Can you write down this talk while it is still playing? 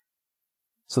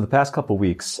So the past couple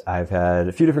weeks, I've had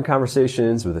a few different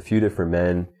conversations with a few different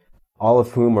men, all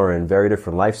of whom are in very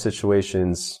different life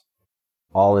situations,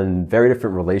 all in very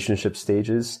different relationship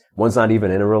stages. One's not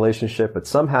even in a relationship, but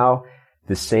somehow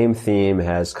the same theme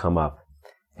has come up.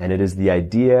 And it is the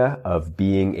idea of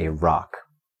being a rock.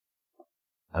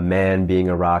 A man being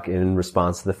a rock in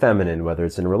response to the feminine, whether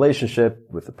it's in a relationship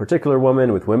with a particular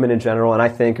woman, with women in general. And I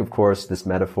think, of course, this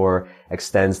metaphor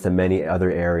extends to many other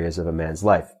areas of a man's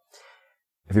life.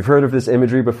 If you've heard of this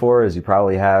imagery before, as you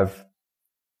probably have,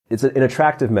 it's an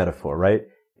attractive metaphor, right?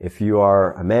 If you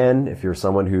are a man, if you're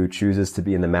someone who chooses to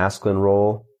be in the masculine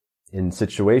role in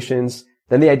situations,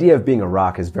 then the idea of being a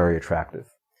rock is very attractive.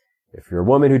 If you're a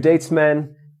woman who dates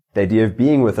men, the idea of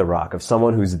being with a rock, of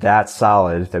someone who's that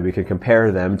solid that we can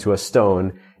compare them to a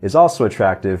stone, is also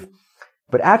attractive.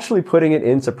 But actually putting it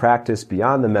into practice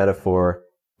beyond the metaphor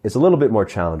is a little bit more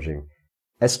challenging,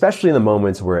 especially in the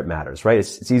moments where it matters, right?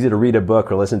 It's easy to read a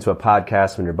book or listen to a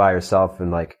podcast when you're by yourself and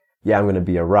like, yeah, I'm going to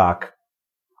be a rock.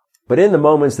 But in the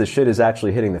moments the shit is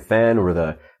actually hitting the fan or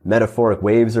the metaphoric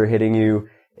waves are hitting you,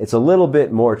 it's a little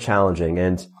bit more challenging.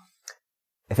 And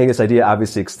I think this idea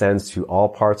obviously extends to all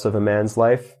parts of a man's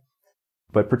life.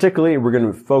 But particularly, we're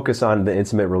going to focus on the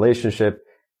intimate relationship.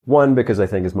 One, because I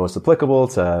think is most applicable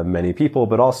to many people,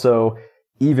 but also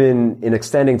even in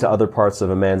extending to other parts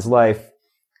of a man's life,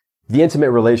 the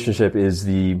intimate relationship is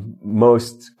the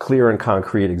most clear and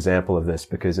concrete example of this,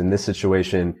 because in this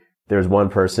situation, there's one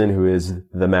person who is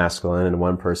the masculine and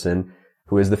one person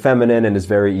who is the feminine, and it's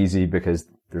very easy because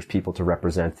there's people to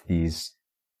represent these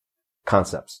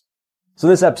concepts. So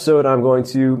in this episode, I'm going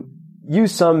to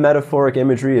use some metaphoric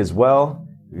imagery as well.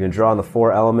 We're going to draw on the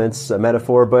four elements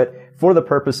metaphor, but for the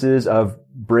purposes of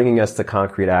bringing us to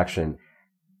concrete action.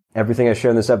 Everything I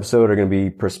share in this episode are going to be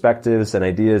perspectives and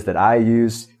ideas that I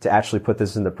use to actually put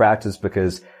this into practice,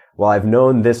 because while I've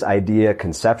known this idea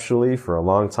conceptually for a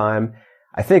long time,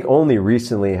 I think only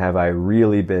recently have I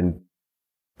really been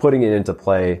putting it into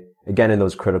play, again, in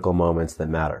those critical moments that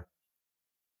matter.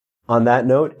 On that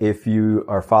note, if you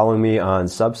are following me on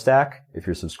Substack, if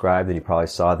you're subscribed, then you probably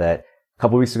saw that a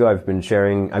couple of weeks ago I've been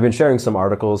sharing some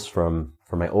articles from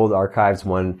my old archives.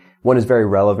 One is very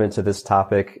relevant to this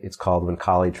topic. It's called When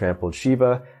Kali Trampled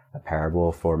Shiva, a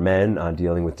parable for men on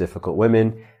dealing with difficult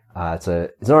women. It's an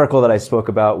article that I spoke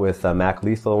about with Mac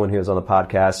Lethal when he was on the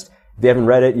podcast. If you haven't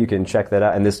read it, you can check that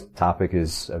out. And this topic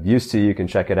is of use to you. You can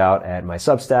check it out at my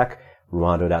Substack,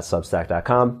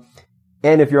 ruando.substack.com.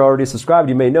 And if you're already subscribed,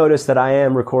 you may notice that I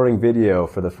am recording video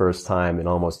for the first time in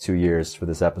almost 2 years for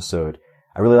this episode.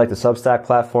 I really like the Substack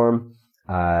platform.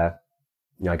 I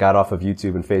got off of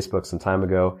YouTube and Facebook some time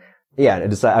ago. Yeah,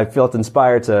 I felt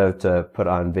inspired to put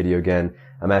on video again.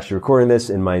 I'm actually recording this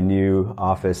in my new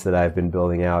office that I've been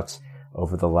building out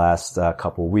over the last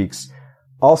couple weeks.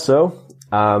 Also,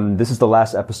 this is the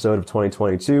last episode of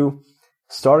 2022.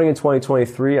 Starting in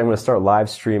 2023, I'm going to start live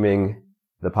streaming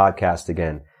the podcast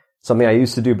again. Something I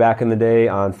used to do back in the day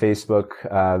on Facebook,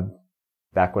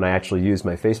 back when I actually used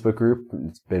my Facebook group.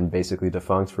 It's been basically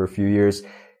defunct for a few years.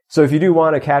 So if you do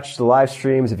want to catch the live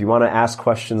streams, if you want to ask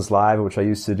questions live, which I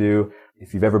used to do,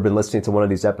 if you've ever been listening to one of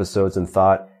these episodes and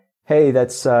thought, hey,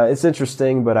 it's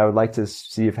interesting, but I would like to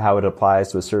see how it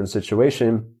applies to a certain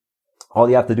situation, all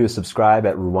you have to do is subscribe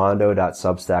at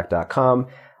ruando.substack.com.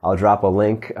 I'll drop a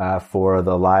link for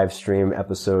the live stream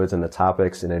episodes and the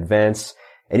topics in advance.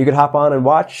 And you can hop on and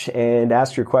watch and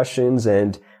ask your questions,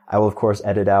 and I will, of course,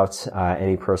 edit out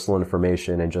any personal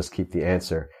information and just keep the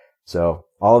answer. So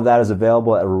all of that is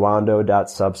available at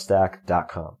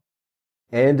ruando.substack.com.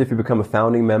 And if you become a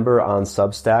founding member on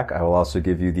Substack, I will also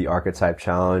give you the Archetype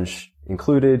Challenge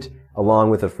included, along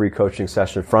with a free coaching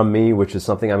session from me, which is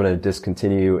something I'm going to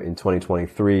discontinue in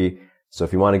 2023. So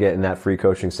if you want to get in that free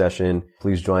coaching session,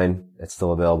 please join. It's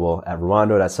still available at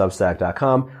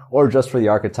ruando.substack.com, or just for the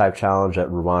Archetype Challenge at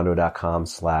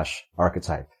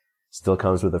ruando.com/archetype. Still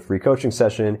comes with a free coaching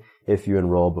session if you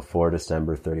enroll before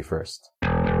December 31st.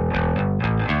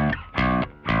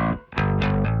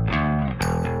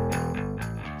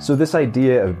 So this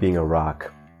idea of being a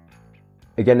rock,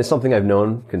 again, is something I've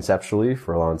known conceptually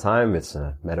for a long time. It's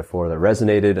a metaphor that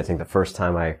resonated. I think the first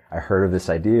time I heard of this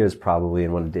idea is probably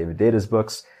in one of David Data's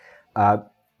books.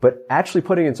 But actually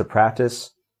putting it into practice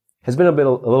has been a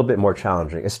little bit more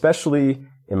challenging, especially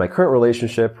in my current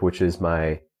relationship, which is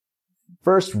my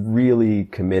first really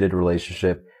committed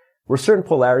relationship, where certain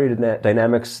polarity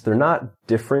dynamics, they're not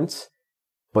different,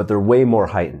 but they're way more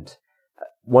heightened.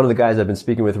 One of the guys I've been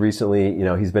speaking with recently,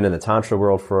 he's been in the Tantra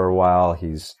world for a while.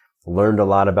 He's learned a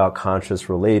lot about conscious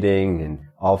relating and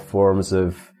all forms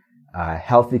of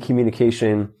healthy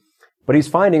communication. But he's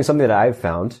finding something that I've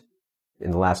found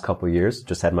in the last couple of years,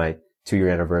 just had my 2-year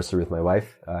anniversary with my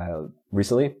wife,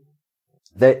 recently,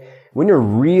 that when you're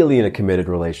really in a committed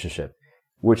relationship,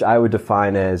 which I would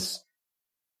define as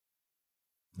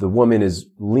the woman is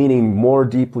leaning more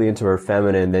deeply into her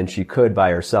feminine than she could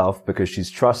by herself because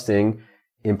she's trusting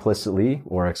implicitly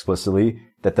or explicitly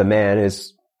that the man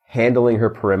is handling her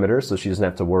perimeter so she doesn't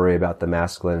have to worry about the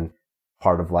masculine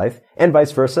part of life. And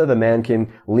vice versa, the man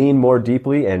can lean more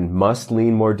deeply and must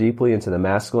lean more deeply into the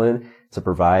masculine to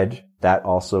provide that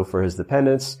also for his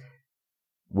dependence,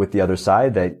 with the other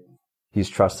side that he's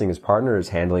trusting his partner is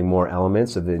handling more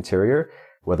elements of the interior,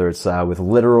 whether it's with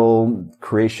literal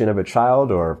creation of a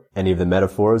child or any of the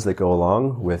metaphors that go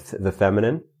along with the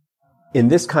feminine. In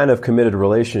this kind of committed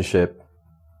relationship,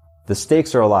 the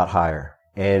stakes are a lot higher,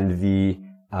 and the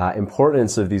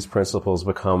importance of these principles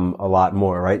become a lot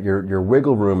more, right? Your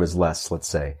wiggle room is less, let's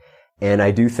say. And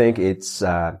I do think it's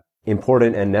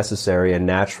important and necessary and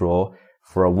natural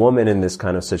for a woman in this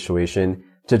kind of situation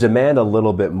to demand a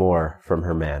little bit more from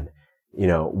her man. You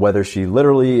know, whether she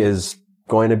literally is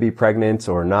going to be pregnant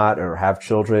or not, or have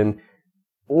children,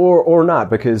 or not,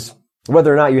 because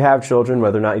whether or not you have children,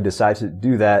 whether or not you decide to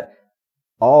do that,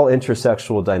 all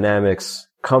intersexual dynamics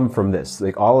come from this.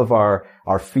 Like all of our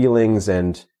feelings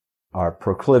and our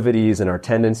proclivities and our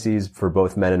tendencies for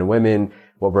both men and women,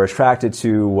 what we're attracted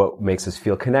to, what makes us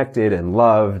feel connected and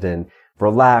loved and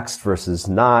relaxed versus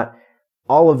not.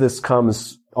 All of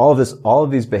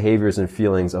these behaviors and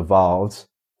feelings evolved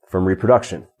from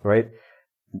reproduction, right?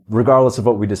 Regardless of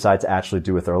what we decide to actually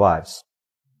do with our lives.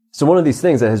 So one of these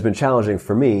things that has been challenging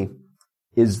for me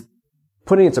is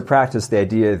putting into practice the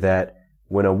idea that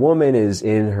when a woman is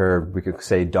in her, we could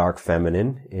say, dark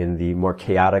feminine, in the more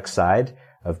chaotic side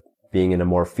of being in a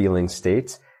more feeling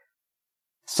state,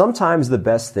 sometimes the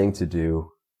best thing to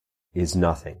do is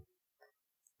nothing.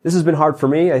 This has been hard for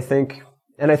me, I think,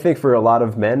 and I think for a lot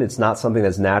of men, it's not something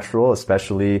that's natural,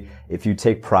 especially if you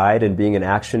take pride in being an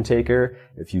action taker,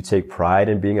 if you take pride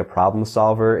in being a problem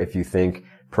solver, if you think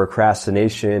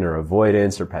procrastination or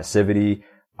avoidance or passivity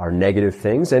are negative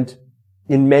things. And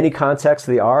in many contexts,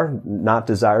 they are not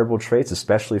desirable traits,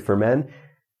 especially for men.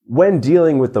 When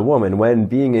dealing with the woman, when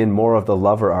being in more of the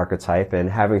lover archetype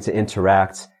and having to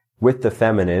interact with the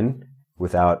feminine,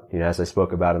 without, as I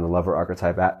spoke about in the lover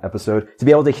archetype episode, to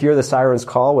be able to hear the siren's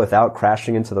call without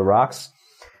crashing into the rocks.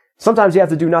 Sometimes you have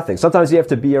to do nothing. Sometimes you have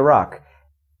to be a rock.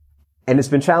 And it's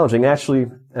been challenging. Actually,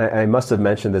 I must have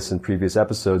mentioned this in previous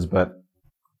episodes, but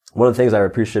one of the things I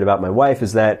appreciate about my wife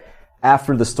is that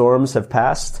after the storms have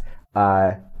passed,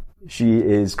 she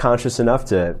is conscious enough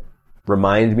to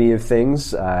remind me of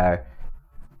things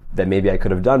that maybe I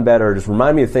could have done better, just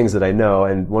remind me of things that I know.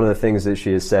 And one of the things that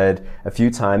she has said a few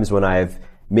times when I've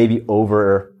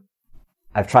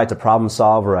tried to problem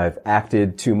solve, or I've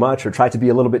acted too much, or tried to be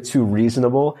a little bit too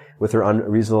reasonable with her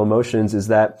unreasonable emotions, is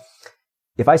that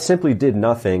if I simply did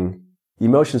nothing, the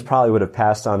emotions probably would have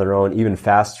passed on their own even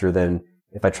faster than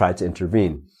if I tried to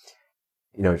intervene.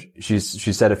 She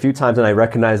said a few times, and I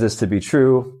recognize this to be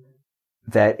true,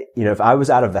 that, if I was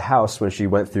out of the house when she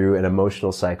went through an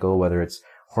emotional cycle, whether it's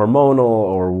hormonal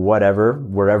or whatever,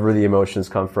 wherever the emotions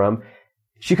come from,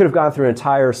 she could have gone through an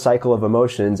entire cycle of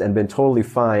emotions and been totally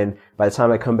fine by the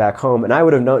time I come back home, and I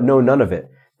would have known none of it.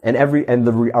 And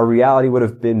our reality would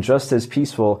have been just as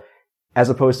peaceful, as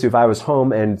opposed to if I was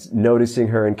home and noticing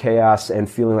her in chaos and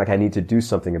feeling like I need to do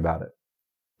something about it.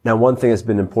 Now, one thing that's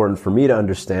been important for me to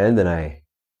understand, and I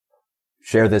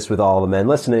share this with all the men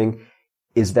listening,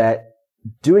 is that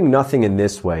doing nothing in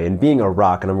this way and being a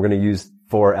rock, and I'm going to use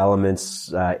 4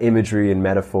 elements, imagery and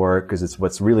metaphor, because it's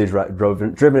what's really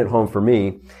driven it home for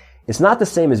me. It's not the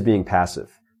same as being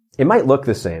passive. It might look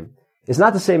the same. It's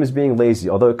not the same as being lazy,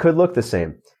 although it could look the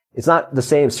same. It's not the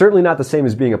same, certainly not the same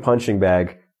as being a punching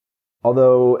bag,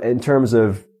 although in terms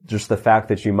of just the fact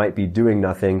that you might be doing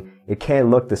nothing, it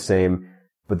can look the same,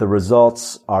 but the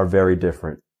results are very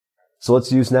different. So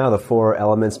let's use now the 4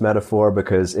 elements metaphor,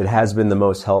 because it has been the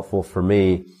most helpful for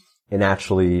me in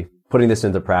actually putting this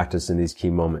into practice in these key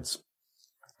moments.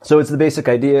 So it's the basic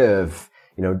idea of,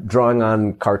 drawing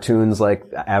on cartoons like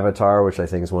Avatar, which I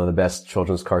think is one of the best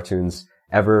children's cartoons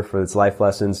ever for its life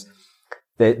lessons.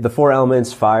 The 4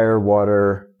 elements, fire,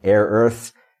 water, air,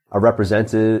 earth, are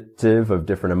representative of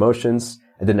different emotions.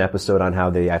 I did an episode on how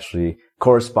they actually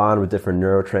correspond with different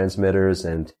neurotransmitters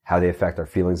and how they affect our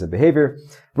feelings and behavior.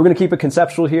 We're going to keep it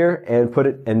conceptual here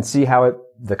and see how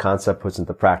the concept puts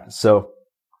into practice. So,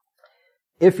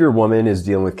 if your woman is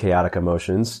dealing with chaotic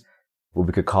emotions, what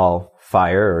we could call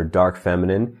fire or dark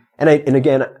feminine, and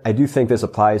again, I do think this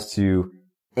applies to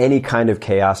any kind of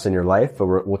chaos in your life, but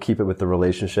we'll keep it with the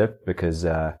relationship because,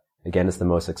 again, it's the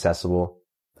most accessible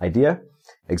idea.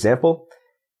 example.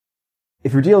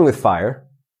 If you're dealing with fire,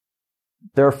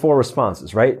 there are 4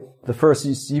 responses, right? The first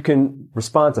is you can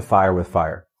respond to fire with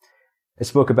fire. I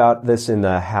spoke about this in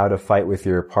the How to Fight with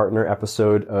Your Partner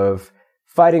episode of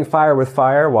fighting fire with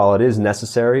fire. While it is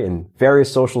necessary in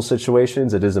various social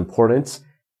situations, it is important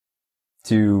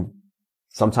to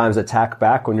sometimes attack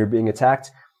back when you're being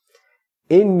attacked.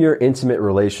 In your intimate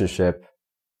relationship,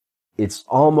 it's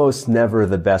almost never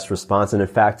the best response. And in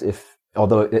fact,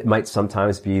 although it might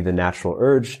sometimes be the natural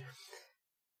urge,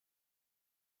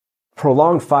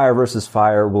 prolonged fire versus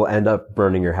fire will end up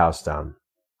burning your house down.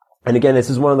 And again, this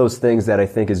is one of those things that I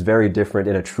think is very different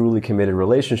in a truly committed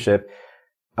relationship,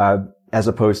 as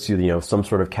opposed to, some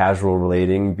sort of casual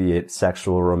relating, be it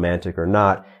sexual, romantic or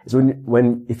not, is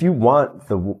if you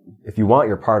want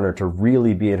your partner to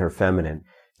really be in her feminine,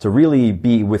 to really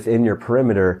be within your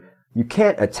perimeter, you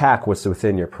can't attack what's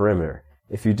within your perimeter.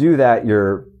 If you do that,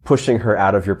 you're pushing her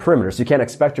out of your perimeter. So you can't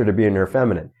expect her to be in her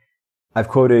feminine. I've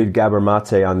quoted Gabor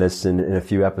Mate on this in a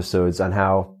few episodes on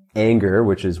how anger,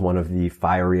 which is one of the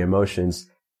fiery emotions,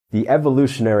 the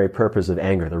evolutionary purpose of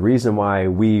anger, the reason why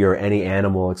we or any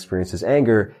animal experiences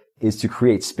anger is to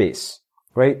create space,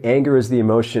 right? Anger is the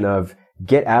emotion of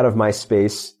get out of my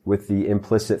space with the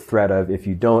implicit threat of if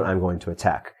you don't, I'm going to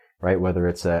attack, right? Whether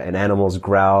it's an animal's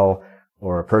growl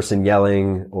or a person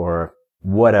yelling or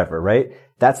whatever, right?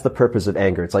 That's the purpose of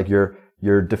anger. It's like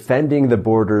you're defending the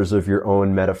borders of your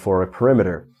own metaphoric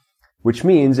perimeter, which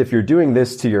means if you're doing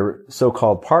this to your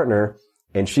so-called partner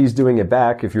and she's doing it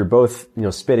back, if you're both,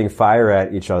 spitting fire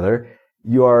at each other,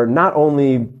 you are not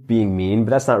only being mean, but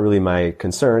that's not really my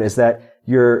concern, is that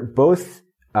you're both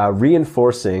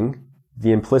reinforcing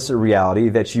the implicit reality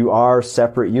that you are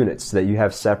separate units, that you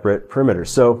have separate perimeters.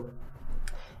 So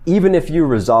even if you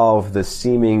resolve the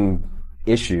seeming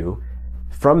issue,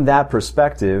 from that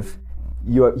perspective,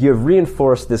 you have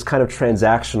reinforced this kind of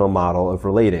transactional model of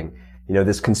relating.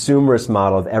 This consumerist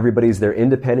model of everybody's their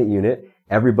independent unit,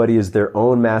 everybody is their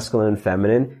own masculine and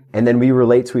feminine, and then we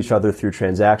relate to each other through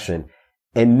transaction.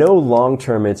 And no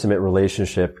long-term intimate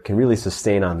relationship can really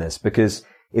sustain on this, because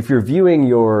if you're viewing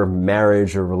your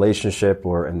marriage or relationship,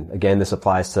 and again, this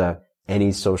applies to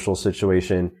any social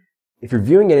situation, if you're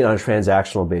viewing it on a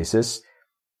transactional basis,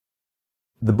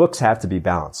 the books have to be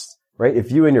balanced, right? If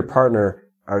you and your partner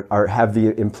have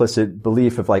the implicit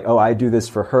belief of like, oh, I do this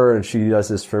for her and she does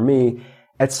this for me,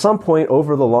 at some point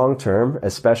over the long term,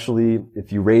 especially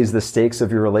if you raise the stakes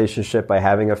of your relationship by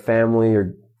having a family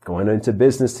or going into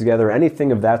business together, or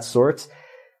anything of that sort,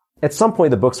 at some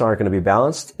point the books aren't going to be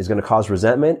balanced. It's going to cause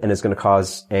resentment and it's going to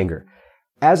cause anger,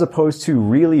 as opposed to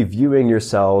really viewing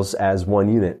yourselves as one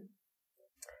unit.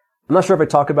 I'm not sure if I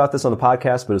talked about this on the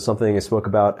podcast, but it's something I spoke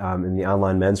about in the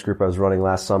online men's group I was running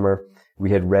last summer.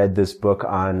 We had read this book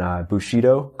on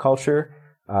Bushido culture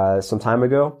some time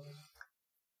ago.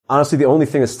 Honestly, the only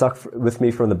thing that stuck with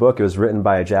me from the book, it was written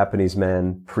by a Japanese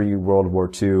man pre-World War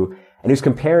II, and he was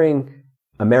comparing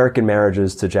American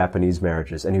marriages to Japanese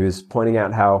marriages. And he was pointing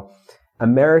out how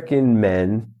American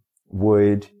men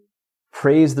would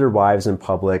praise their wives in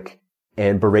public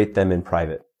and berate them in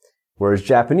private, whereas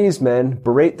Japanese men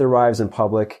berate their wives in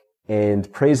public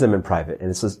and praise them in private. And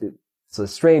it's a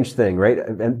strange thing, right?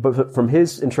 But from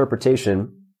his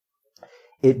interpretation,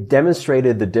 it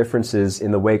demonstrated the differences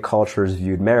in the way cultures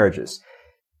viewed marriages.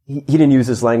 He didn't use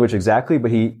this language exactly,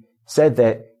 but he said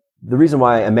that the reason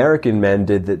why American men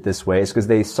did it this way is because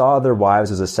they saw their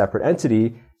wives as a separate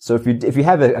entity. So if you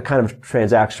have a kind of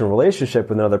transactional relationship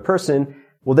with another person,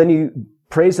 well, then you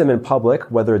praise them in public,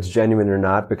 whether it's genuine or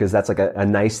not, because that's like a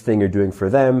nice thing you're doing for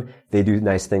them. They do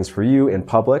nice things for you in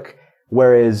public.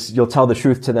 Whereas you'll tell the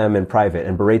truth to them in private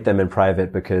and berate them in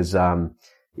private because, again,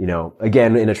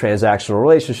 in a transactional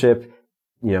relationship,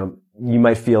 you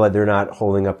might feel like they're not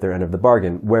holding up their end of the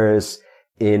bargain. Whereas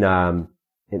in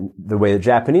the way the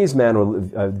Japanese man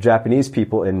or Japanese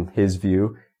people in his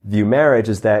view marriage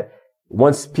is that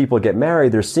once people get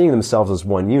married, they're seeing themselves as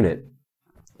one unit.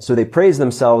 So they praise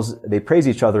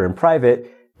each other in private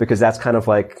because that's kind of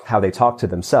like how they talk to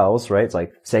themselves, right? It's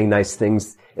like saying nice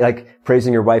things. Like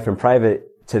praising your wife in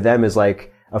private to them is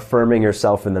like affirming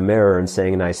yourself in the mirror and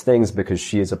saying nice things because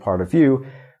she is a part of you.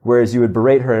 Whereas you would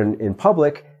berate her in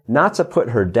public, not to put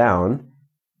her down,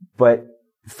 but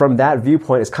from that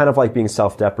viewpoint, it's kind of like being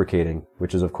self-deprecating,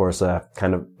 which is of course a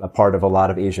kind of a part of a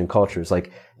lot of Asian cultures.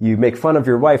 Like you make fun of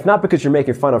your wife, not because you're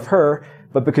making fun of her,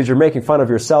 but because you're making fun of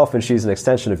yourself and she's an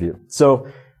extension of you. So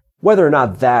whether or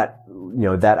not that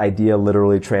idea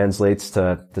literally translates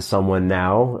to someone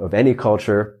now of any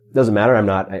culture, doesn't matter.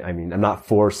 I'm not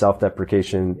for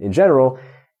self-deprecation in general.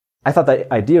 I thought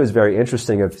that idea was very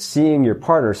interesting of seeing your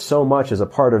partner so much as a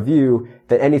part of you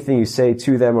that anything you say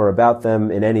to them or about them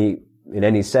in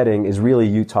any setting is really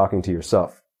you talking to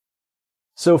yourself.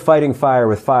 So fighting fire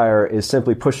with fire is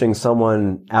simply pushing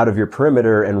someone out of your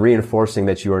perimeter and reinforcing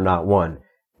that you are not one,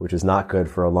 which is not good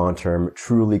for a long-term,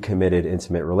 truly committed,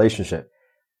 intimate relationship.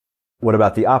 What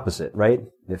about the opposite, right?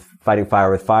 If fighting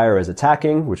fire with fire is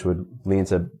attacking, which would lead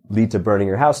to burning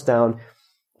your house down,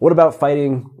 what about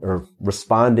fighting or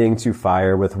responding to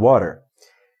fire with water?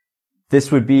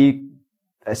 This would be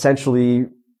essentially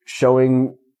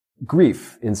showing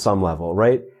grief in some level,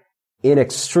 right? In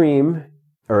extreme,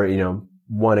 or,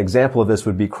 one example of this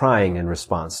would be crying in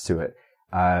response to it.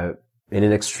 In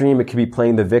an extreme, it could be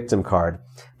playing the victim card.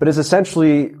 But it's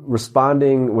essentially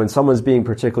responding when someone's being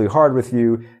particularly hard with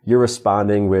you, you're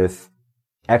responding with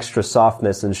extra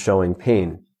softness and showing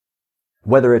pain.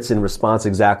 Whether it's in response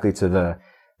exactly to the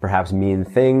perhaps mean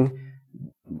thing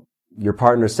your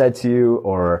partner said to you,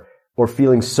 or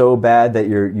feeling so bad that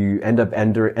you end up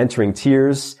entering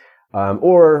tears,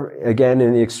 or again,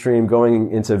 in the extreme,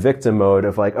 going into victim mode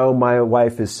of like, oh, my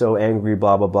wife is so angry,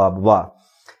 blah, blah, blah, blah, blah.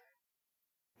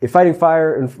 If fighting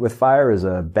fire with fire is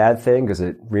a bad thing because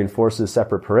it reinforces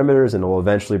separate perimeters and it will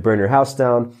eventually burn your house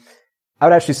down, I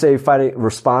would actually say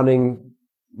responding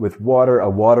with water, a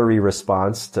watery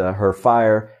response to her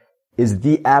fire, is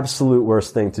the absolute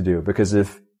worst thing to do. Because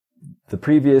if the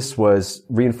previous was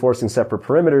reinforcing separate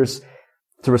perimeters,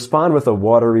 to respond with a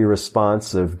watery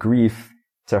response of grief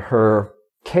to her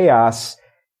chaos,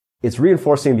 it's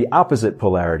reinforcing the opposite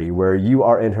polarity where you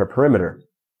are in her perimeter.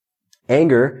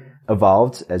 Anger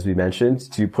evolved, as we mentioned,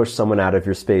 to push someone out of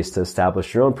your space to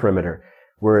establish your own perimeter.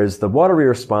 Whereas the watery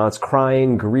response,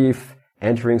 crying, grief,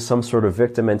 entering some sort of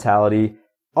victim mentality,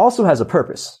 also has a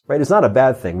purpose, right? It's not a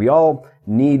bad thing. We all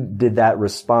needed that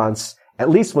response, at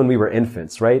least when we were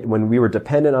infants, right? When we were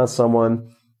dependent on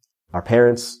someone, our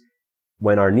parents,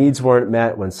 when our needs weren't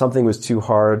met, when something was too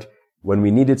hard, when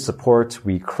we needed support,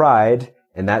 we cried,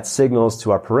 and that signals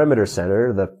to our perimeter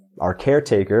center, our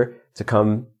caretaker, to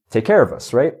come take care of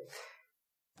us, right?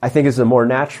 I think it's a more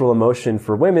natural emotion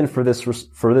for women for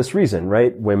this reason,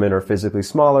 right? Women are physically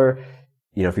smaller.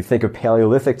 If you think of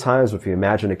Paleolithic times, if you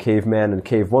imagine a caveman and a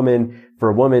cave woman, for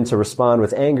a woman to respond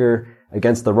with anger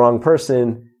against the wrong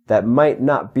person, that might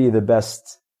not be the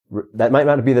best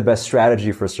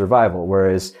strategy for survival.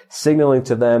 Whereas signaling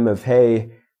to them of,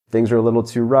 hey, things are a little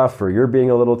too rough, or you're being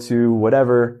a little too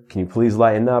whatever, can you please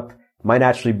lighten up, might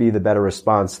actually be the better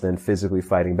response than physically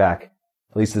fighting back.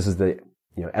 At least this is the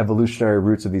evolutionary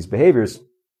roots of these behaviors.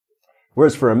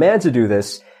 Whereas for a man to do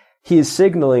this, he is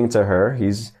signaling to her,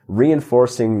 he's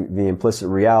reinforcing the implicit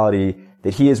reality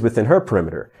that he is within her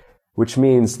perimeter, which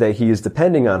means that he is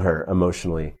depending on her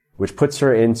emotionally, which puts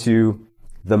her into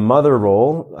the mother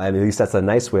role. At least that's a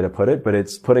nice way to put it, but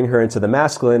it's putting her into the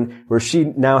masculine, where she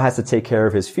now has to take care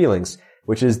of his feelings,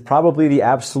 which is probably the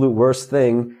absolute worst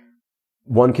thing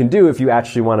one can do if you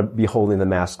actually want to be holding the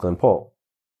masculine pole.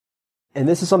 And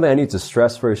this is something I need to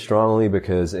stress very strongly,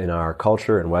 because in our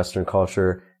culture, in Western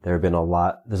culture, there's been a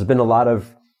lot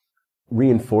of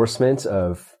reinforcement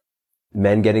of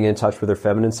men getting in touch with their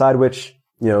feminine side, which,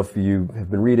 if you have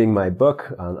been reading my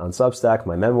book on Substack,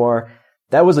 my memoir,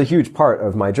 that was a huge part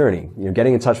of my journey.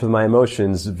 Getting in touch with my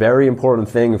emotions, very important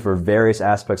thing for various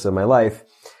aspects of my life.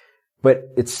 But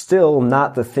it's still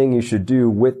not the thing you should do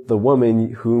with the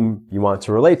woman whom you want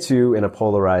to relate to in a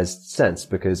polarized sense,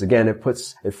 because again,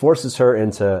 it forces her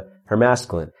into her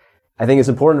masculine. I think it's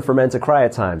important for men to cry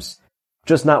at times,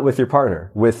 just not with your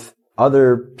partner, with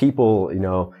other people,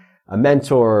 a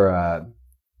mentor,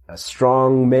 a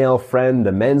strong male friend,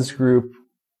 a men's group,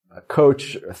 a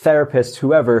coach, a therapist,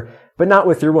 whoever, but not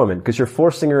with your woman, because you're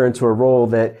forcing her into a role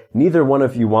that neither one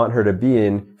of you want her to be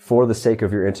in for the sake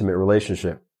of your intimate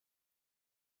relationship.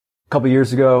 A couple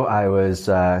years ago, I was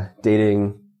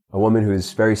dating a woman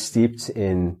who's very steeped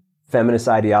in feminist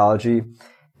ideology.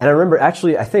 And I remember I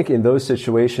think in those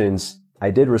situations,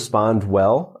 I did respond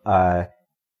well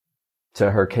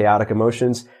to her chaotic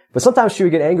emotions. But sometimes she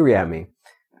would get angry at me.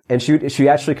 And she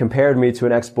actually compared me to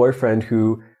an ex-boyfriend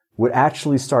who would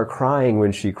actually start crying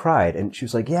when she cried. And she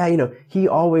was like, yeah, he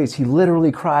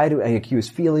literally cried. Like, he was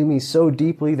feeling me so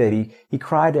deeply that he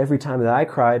cried every time that I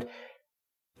cried.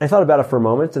 I thought about it for a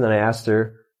moment, and then I asked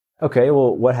her, okay,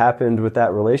 well, what happened with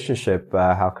that relationship?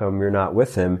 How come you're not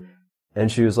with him?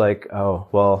 And she was like, oh,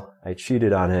 well, I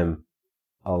cheated on him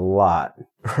a lot,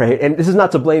 right? And this is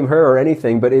not to blame her or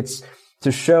anything, but it's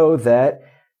to show that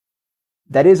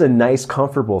is a nice,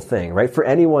 comfortable thing, right? For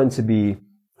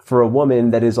a woman,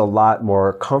 that is a lot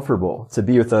more comfortable to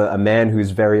be with a man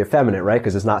who's very effeminate, right?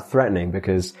 Because it's not threatening.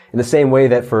 Because in the same way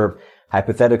that for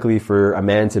hypothetically for a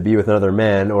man to be with another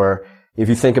man, or if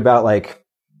you think about like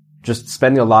just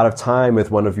spending a lot of time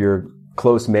with one of your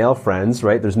close male friends,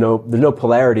 right? There's no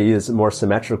polarity, it's more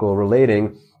symmetrical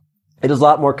relating. It is a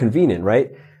lot more convenient,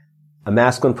 right? A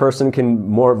masculine person can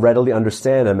more readily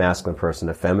understand a masculine person.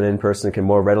 A feminine person can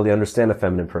more readily understand a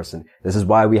feminine person. This is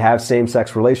why we have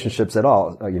same-sex relationships at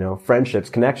all, friendships,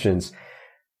 connections.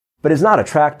 But it's not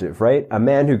attractive, right? A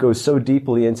man who goes so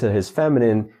deeply into his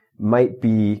feminine might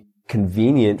be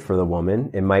convenient for the woman.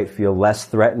 It might feel less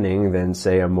threatening than,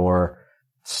 say, a more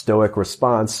stoic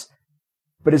response.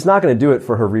 But it's not going to do it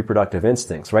for her reproductive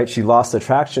instincts, right? She lost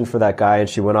attraction for that guy and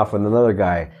she went off with another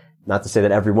guy. Not to say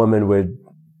that every woman would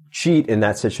cheat in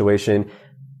that situation,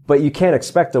 but you can't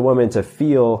expect a woman to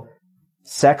feel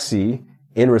sexy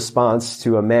in response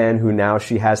to a man who now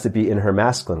she has to be in her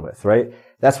masculine with, right?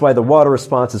 That's why the water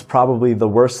response is probably the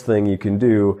worst thing you can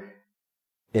do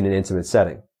in an intimate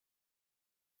setting.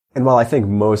 And while I think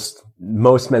most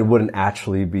men wouldn't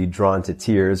actually be drawn to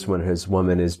tears when his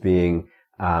woman is being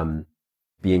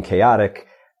chaotic,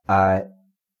 I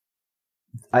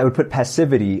would put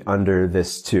passivity under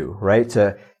this too, right?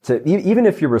 Even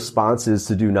if your response is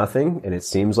to do nothing and it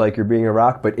seems like you're being a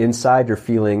rock, but inside you're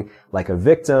feeling like a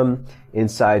victim,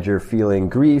 inside you're feeling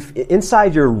grief,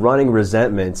 inside you're running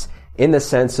resentment in the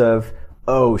sense of,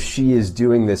 oh, she is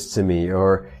doing this to me,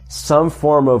 or some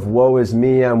form of woe is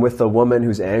me, I'm with a woman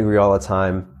who's angry all the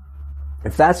time.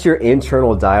 If that's your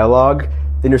internal dialogue,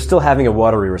 then you're still having a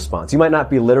watery response. You might not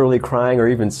be literally crying or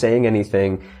even saying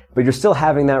anything, but you're still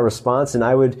having that response. And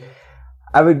I would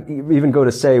even go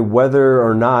to say whether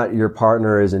or not your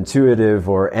partner is intuitive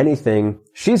or anything,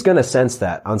 she's going to sense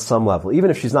that on some level.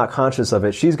 Even if she's not conscious of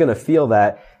it, she's going to feel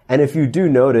that. And if you do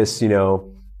notice,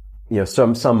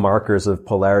 some markers of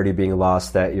polarity being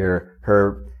lost, that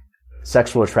her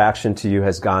sexual attraction to you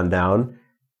has gone down,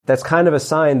 that's kind of a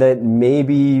sign that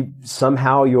maybe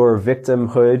somehow your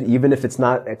victimhood, even if it's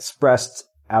not expressed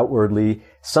outwardly,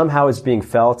 somehow it's being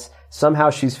felt. Somehow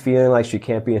she's feeling like she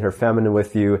can't be in her feminine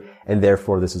with you, and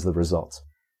therefore this is the result.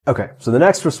 Okay, so the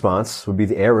next response would be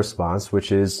the air response,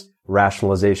 which is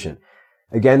rationalization.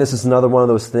 Again, this is another one of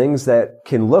those things that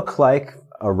can look like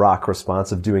a rock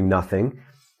response of doing nothing,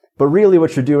 but really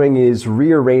what you're doing is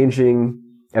rearranging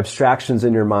abstractions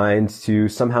in your mind to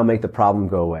somehow make the problem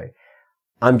go away.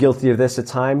 I'm guilty of this at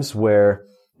times where,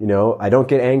 I don't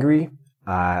get angry,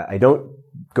 I don't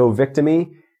go victim-y,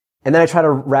 and then I try to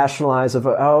rationalize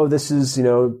this is,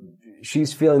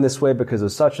 she's feeling this way because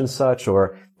of such and such,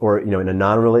 or, in a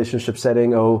non-relationship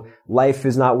setting, life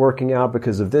is not working out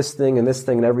because of this thing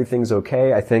and everything's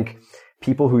okay. I think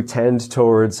people who tend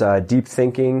towards, deep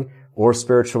thinking or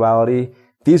spirituality,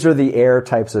 these are the air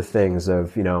types of things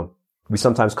of, we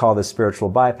sometimes call this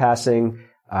spiritual bypassing,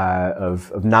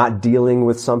 of not dealing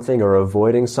with something or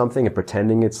avoiding something and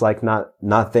pretending it's like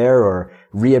not there, or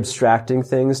re-abstracting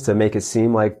things to make it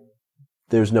seem like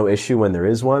there's no issue when there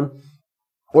is one,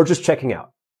 or just checking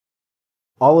out.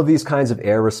 All of these kinds of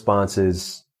air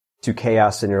responses to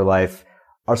chaos in your life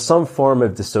are some form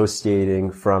of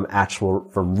dissociating from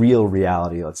real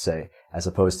reality, let's say, as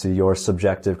opposed to your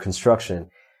subjective construction.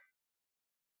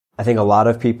 I think a lot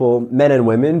of people, men and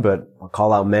women, but I'll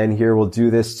call out men here, will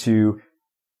do this to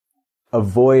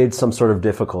avoid some sort of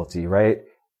difficulty, right?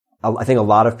 I think a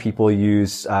lot of people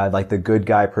use like the good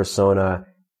guy persona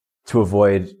to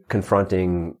avoid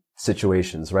confronting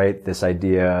situations, right? This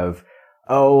idea of,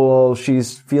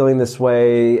 she's feeling this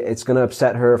way, it's going to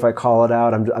upset her if I call it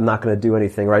out, I'm not going to do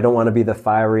anything, or I don't want to be the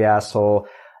fiery asshole.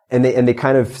 And they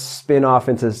kind of spin off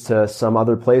into some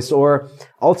other place. Or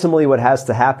ultimately what has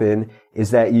to happen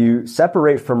is that you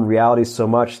separate from reality so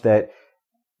much that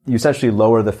you essentially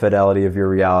lower the fidelity of your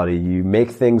reality. You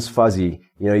make things fuzzy.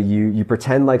 You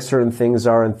pretend like certain things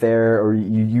aren't there, or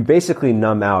you basically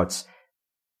numb out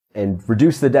and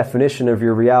reduce the definition of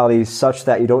your reality such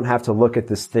that you don't have to look at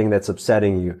this thing that's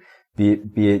upsetting you, be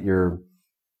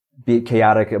it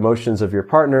chaotic emotions of your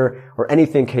partner or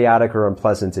anything chaotic or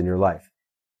unpleasant in your life.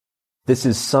 This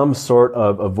is some sort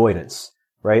of avoidance,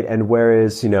 right? And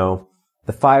whereas,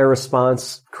 the fire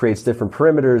response creates different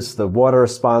perimeters, the water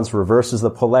response reverses the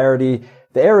polarity,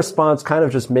 the air response kind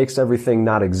of just makes everything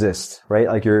not exist, right?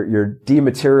 Like you're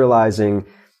dematerializing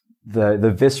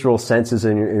the visceral senses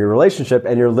in your relationship,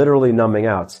 and you're literally numbing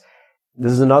out.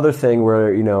 This is another thing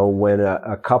where, when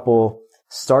a couple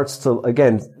starts to,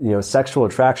 again, sexual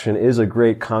attraction is a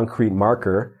great concrete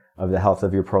marker of the health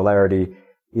of your polarity.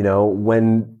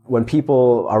 When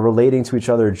people are relating to each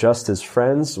other just as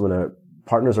friends, when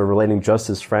partners are relating just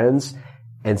as friends,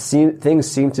 and things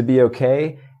seem to be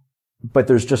okay, but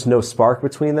there's just no spark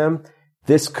between them,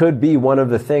 this could be one of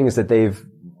the things that they've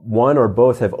one or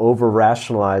both have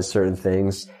over-rationalized certain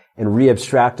things and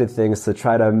re-abstracted things to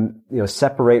try to,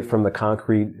 separate from the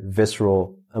concrete,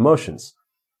 visceral emotions.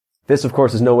 This, of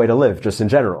course, is no way to live, just in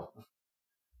general.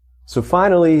 So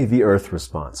finally, the earth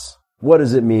response. What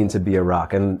does it mean to be a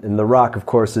rock? And the rock, of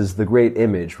course, is the great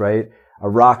image, right? A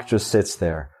rock just sits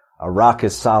there. A rock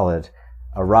is solid.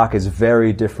 A rock is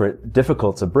very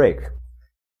difficult to break.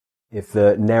 If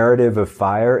the narrative of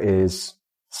fire is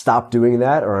stop doing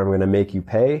that or I'm going to make you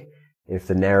pay, if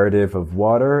the narrative of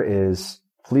water is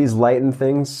please lighten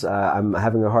things, I'm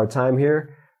having a hard time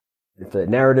here, if the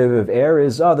narrative of air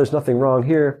is, oh, there's nothing wrong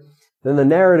here, then the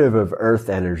narrative of earth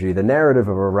energy, the narrative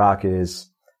of a rock is,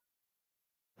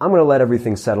 I'm going to let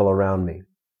everything settle around me.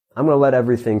 I'm going to let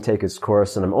everything take its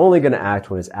course, and I'm only going to act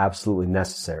when it's absolutely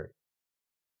necessary.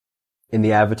 In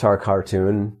the Avatar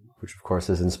cartoon, which of course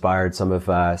has inspired some of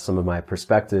my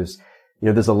perspectives,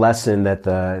 there's a lesson that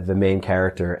the main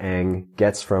character, Aang,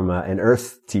 gets from an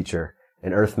earth teacher,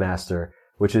 an earth master,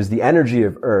 which is the energy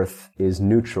of earth is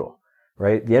neutral,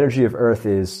 right? The energy of earth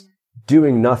is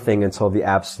doing nothing until the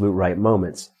absolute right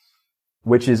moments,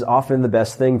 which is often the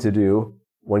best thing to do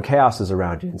when chaos is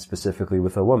around you, and specifically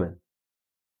with a woman.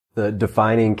 The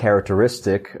defining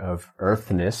characteristic of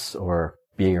earthness, or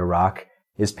being a rock,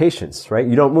 is patience, right?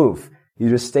 You don't move. You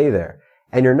just stay there.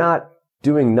 And you're not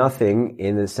doing nothing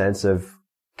in the sense of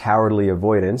cowardly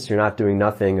avoidance. You're not doing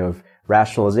nothing of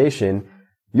rationalization.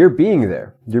 You're being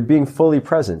there. You're being fully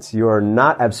present. You are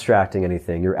not abstracting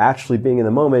anything. You're actually being in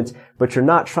the moment, but you're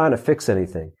not trying to fix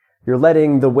anything. You're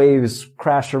letting the waves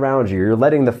crash around you. You're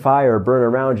letting the fire burn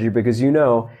around you because you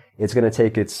know it's going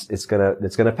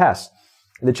to pass.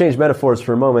 And to change metaphors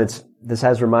for a moment, this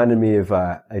has reminded me of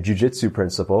a jiu-jitsu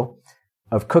principle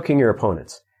of cooking your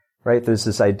opponent, right? There's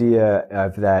this idea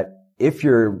of that if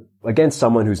you're against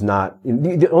someone who's not,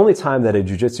 the only time that a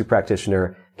jiu-jitsu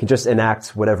practitioner can just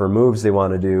enact whatever moves they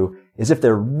want to do is if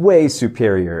they're way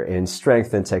superior in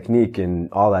strength and technique and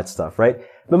all that stuff, right?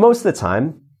 But most of the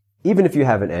time, even if you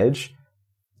have an edge,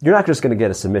 you're not just going to get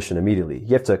a submission immediately.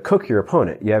 You have to cook your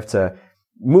opponent. You have to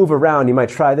move around. You might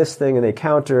try this thing and they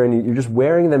counter and you're just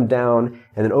wearing them down.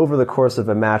 And then over the course of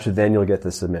a match, then you'll get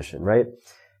the submission, right?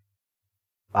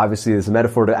 Obviously, there's a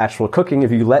metaphor to actual cooking.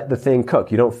 If you let the thing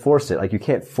cook, you don't force it. Like you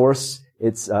can't force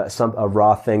a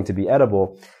raw thing to be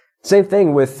edible. Same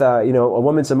thing with, a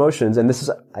woman's emotions. And this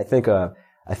is, I think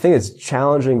it's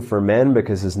challenging for men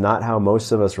because it's not how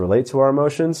most of us relate to our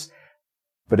emotions,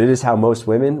 but it is how most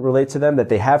women relate to them, that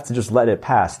they have to just let it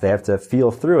pass. They have to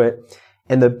feel through it.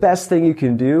 And the best thing you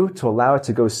can do to allow it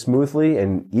to go smoothly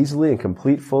and easily and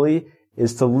complete fully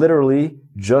is to literally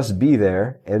just be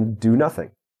there and do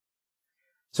nothing.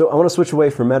 So I want to switch away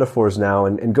from metaphors now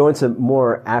and go into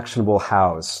more actionable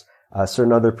hows,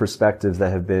 certain other perspectives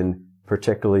that have been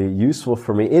particularly useful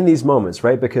for me in these moments,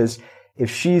 right? Because if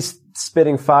she's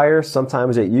spitting fire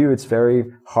sometimes at you, it's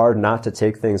very hard not to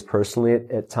take things personally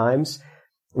at times.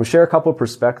 We'll share a couple of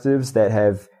perspectives that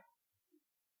have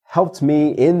helped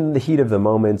me in the heat of the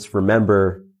moments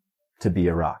remember to be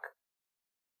a rock.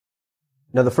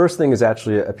 Now, the first thing is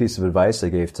actually a piece of advice I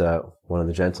gave to one of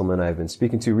the gentlemen I've been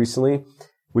speaking to recently,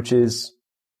 which is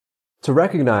to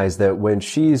recognize that when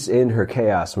she's in her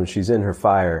chaos, when she's in her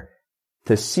fire,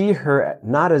 to see her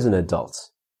not as an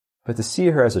adult, but to see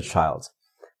her as a child.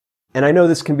 And I know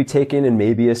this can be taken in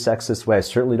maybe a sexist way. I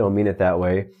certainly don't mean it that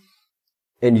way.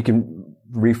 And you can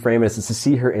reframe it as to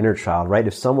see her inner child, right?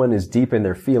 If someone is deep in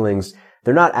their feelings,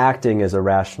 they're not acting as a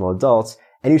rational adult,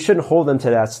 and you shouldn't hold them to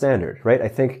that standard, right? I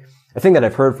think that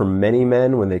I've heard from many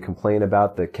men when they complain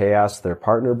about the chaos their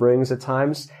partner brings at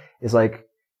times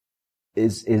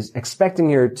is expecting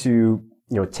her to,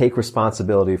 take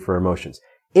responsibility for emotions.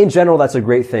 In general, that's a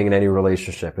great thing in any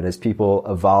relationship. And as people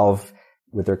evolve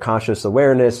with their conscious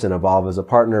awareness and evolve as a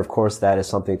partner, of course, that is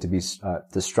something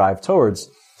to strive towards.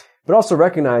 But also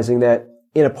recognizing that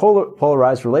in a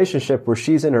polarized relationship where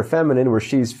she's in her feminine, where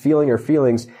she's feeling her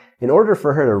feelings, in order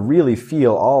for her to really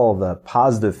feel all the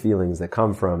positive feelings that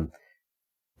come from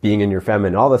being in your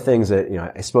feminine, all the things that,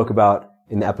 I spoke about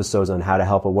in the episodes on how to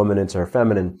help a woman into her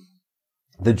feminine,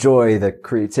 the joy, the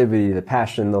creativity, the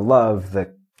passion, the love,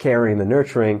 the caring, the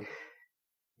nurturing,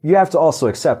 you have to also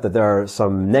accept that there are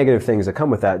some negative things that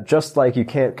come with that, just like you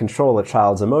can't control a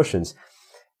child's emotions.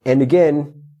 And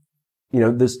again,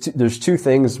 there's two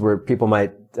things where people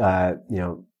might,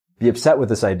 be upset with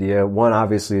this idea. One,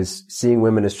 obviously, is seeing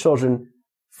women as children.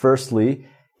 Firstly,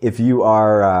 if you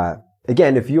are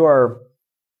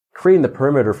creating the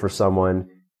perimeter for someone,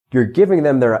 you're giving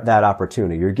them that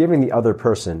opportunity. You're giving the other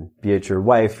person, be it your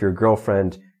wife, your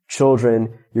girlfriend,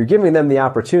 children, you're giving them the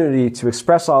opportunity to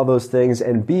express all those things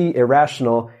and be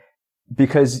irrational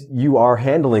because you are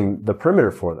handling the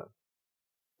perimeter for them.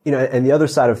 And the other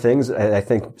side of things, I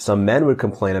think some men would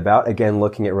complain about, again,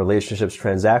 looking at relationships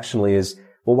transactionally, is,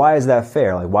 well, why is that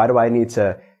fair? Like, why do I need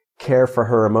to care for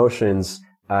her emotions,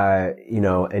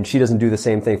 and she doesn't do the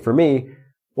same thing for me?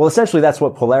 Well, essentially, that's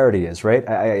what polarity is, right?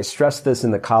 I stressed this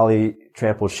in the Kali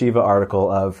Trampled Shiva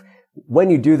article of, when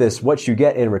you do this, what you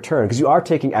get in return, because you are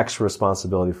taking extra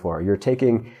responsibility for her. You're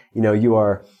taking, you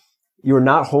are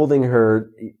not holding her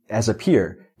as a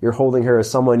peer. You're holding her as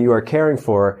someone you are caring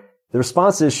for. The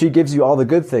response is she gives you all the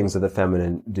good things that the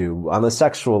feminine do on the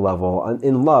sexual level,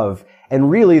 in love. And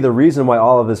really the reason why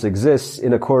all of this exists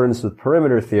in accordance with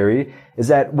perimeter theory is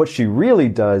that what she really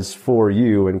does for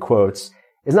you, in quotes,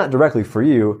 is not directly for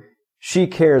you. She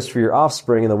cares for your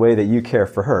offspring in the way that you care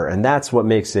for her. And that's what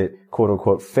makes it, quote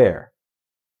unquote, fair.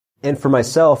 And for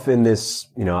myself in this,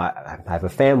 I have a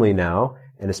family now,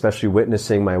 and especially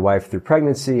witnessing my wife through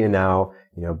pregnancy and now,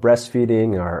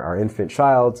 breastfeeding our infant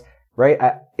child, right?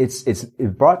 It's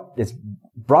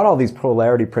brought all these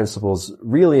polarity principles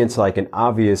really into like an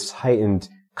obvious, heightened,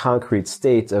 concrete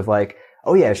state of like,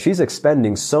 oh yeah, she's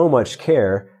expending so much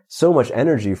care, so much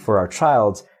energy for our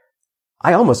child.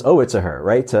 I almost owe it to her,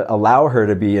 right? To allow her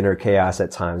to be in her chaos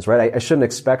at times, right? I shouldn't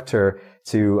expect her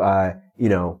to,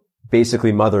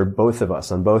 basically mother both of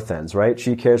us on both ends, right?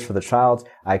 She cares for the child,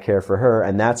 I care for her,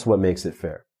 and that's what makes it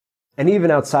fair. And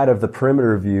even outside of the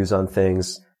perimeter views on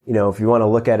things, if you want to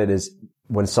look at it as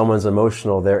when someone's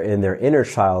emotional, they're in their inner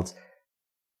child.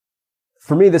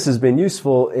 For me, this has been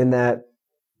useful in that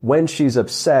when she's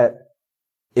upset,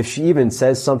 if she even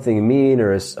says something mean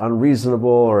or is unreasonable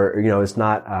or, is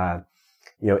not,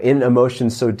 in emotion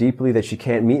so deeply that she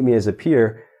can't meet me as a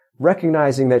peer,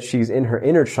 recognizing that she's in her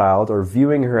inner child or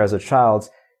viewing her as a child,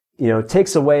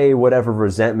 takes away whatever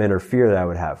resentment or fear that I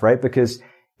would have, right? Because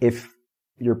if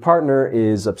your partner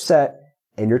is upset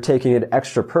and you're taking it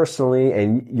extra personally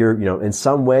and you're, in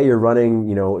some way you're running,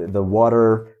 the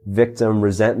water victim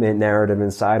resentment narrative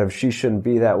inside of she shouldn't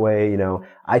be that way,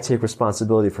 I take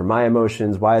responsibility for my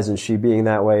emotions, why isn't she being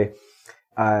that way?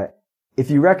 If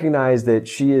you recognize that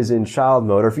she is in child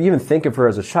mode, or if you even think of her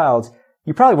as a child,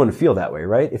 you probably wouldn't feel that way,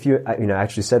 right? If I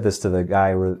actually said this to the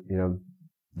guy where,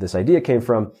 this idea came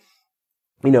from,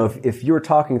 if you're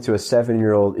talking to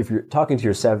if you're talking to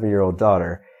your 7-year-old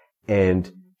daughter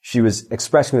and she was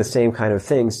expressing the same kind of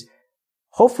things,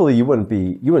 hopefully you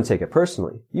wouldn't take it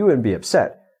personally. You wouldn't be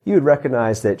upset. You would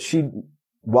recognize that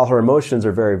while her emotions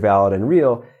are very valid and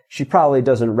real, she probably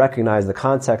doesn't recognize the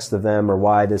context of them or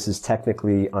why this is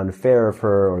technically unfair of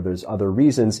her or there's other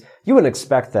reasons. You wouldn't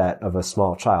expect that of a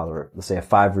small child, or let's say a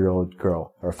 5-year-old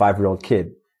girl or a 5-year-old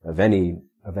kid of any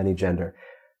gender.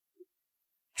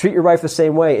 Treat your wife the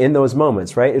same way in those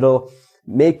moments, right? It'll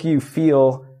make you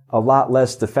feel a lot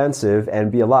less defensive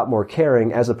and be a lot more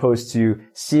caring as opposed to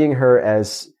seeing her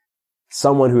as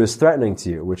someone who is threatening to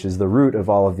you, which is the root of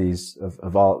all of these,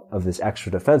 of all of this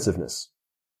extra defensiveness.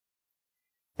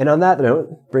 And on that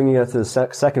note, bringing us to the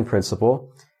second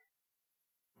principle,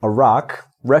 a rock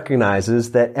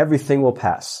recognizes that everything will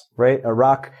pass, right? A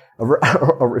rock,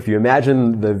 if you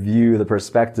imagine the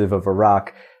perspective of a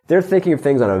rock, they're thinking of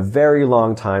things on a very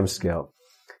long time scale,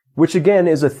 which again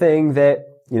is a thing that,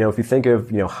 if you think of,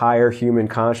 higher human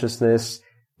consciousness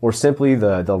or simply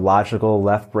the logical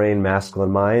left brain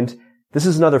masculine mind, this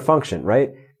is another function,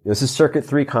 right? This is circuit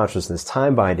 3 consciousness,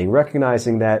 time binding,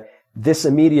 recognizing that this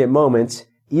immediate moment,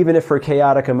 even if her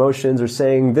chaotic emotions are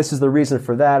saying this is the reason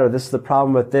for that or this is the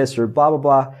problem with this or blah, blah,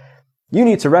 blah, you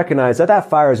need to recognize that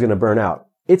fire is going to burn out.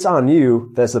 It's on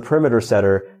you, that's the perimeter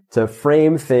setter, to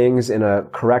frame things in a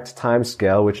correct time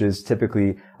scale, which is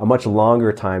typically a much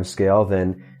longer time scale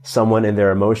than someone in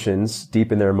their emotions,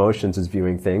 deep in their emotions is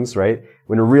viewing things, right?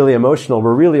 When we're really emotional,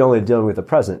 we're really only dealing with the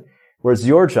present. Whereas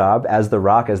your job as the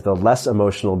rock, as the less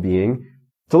emotional being,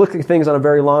 to look at things on a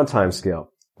very long time scale,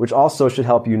 which also should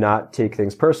help you not take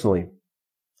things personally.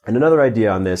 And another idea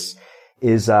on this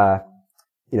is,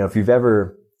 if you've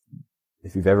ever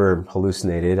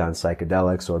hallucinated on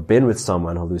psychedelics or been with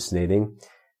someone hallucinating,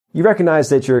 you recognize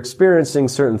that you're experiencing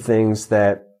certain things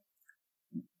that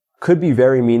could be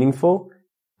very meaningful,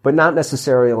 but not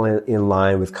necessarily in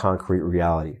line with concrete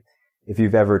reality. If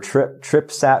you've ever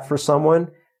trip sat for someone,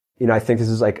 I think this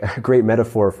is like a great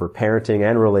metaphor for parenting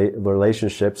and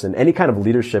relationships and any kind of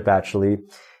leadership actually,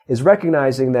 is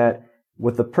recognizing that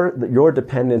what your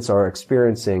dependents are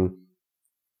experiencing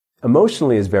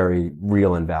emotionally is very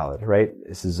real and valid, right?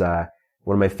 This is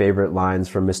one of my favorite lines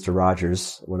from Mr.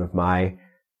 Rogers, one of my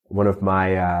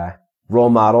role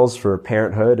models for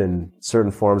parenthood and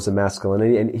certain forms of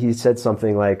masculinity. And he said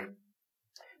something like,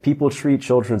 people treat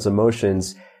children's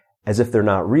emotions as if they're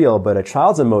not real, but a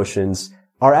child's emotions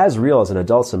are as real as an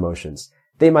adult's emotions.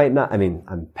 They might not,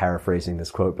 I'm paraphrasing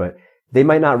this quote, but they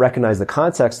might not recognize the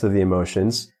context of the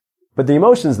emotions, but the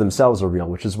emotions themselves are real,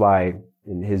 which is why,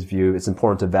 in his view, it's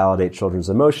important to validate children's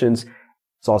emotions.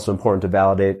 It's also important to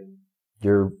validate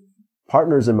your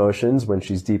partner's emotions when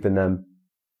she's deep in them,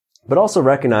 but also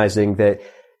recognizing that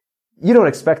you don't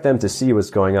expect them to see what's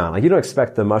going on. Like, you don't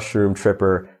expect the mushroom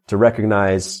tripper to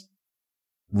recognize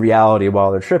reality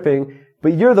while they're tripping,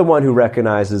 but you're the one who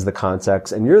recognizes the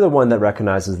context, and you're the one that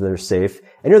recognizes they're safe,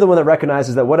 and you're the one that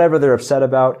recognizes that whatever they're upset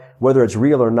about, whether it's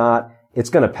real or not, it's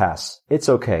gonna pass. It's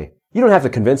okay. You don't have to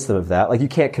convince them of that. Like, you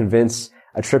can't convince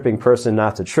a tripping person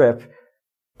not to trip,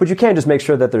 but you can just make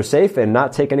sure that they're safe and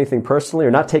not take anything personally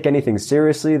or not take anything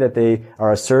seriously that they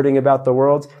are asserting about the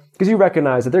world, because you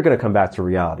recognize that they're going to come back to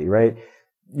reality, right?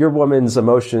 Your woman's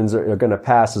emotions are going to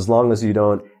pass as long as you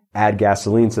don't add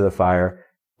gasoline to the fire,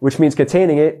 which means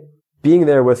containing it, being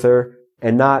there with her,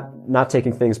 and not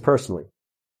taking things personally.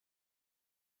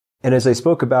 And as I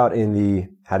spoke about in the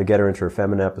How to Get Her Into Her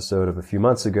Feminine episode of a few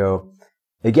months ago,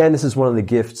 again, this is one of the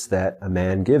gifts that a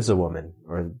man gives a woman,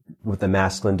 or what the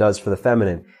masculine does for the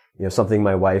feminine. You know, something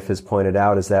my wife has pointed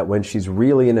out is that when she's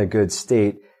really in a good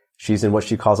state, she's in what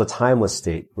she calls a timeless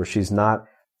state, where she's not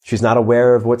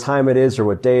aware of what time it is or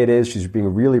what day it is. She's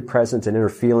being really present in her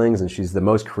feelings, and she's the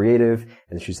most creative,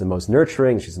 and she's the most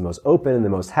nurturing, she's the most open and the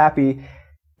most happy.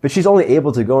 But she's only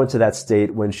able to go into that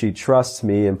state when she trusts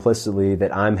me implicitly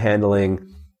that I'm handling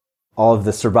all of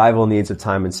the survival needs of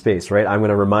time and space, right? I'm going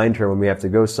to remind her when we have to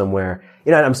go somewhere.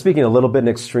 You know, I'm speaking a little bit in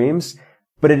extremes,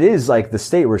 but it is like the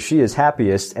state where she is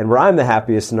happiest and where I'm the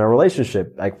happiest in our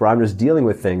relationship, like where I'm just dealing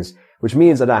with things, which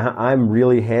means that I'm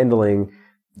really handling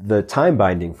the time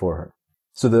binding for her.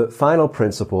 So the final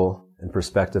principle and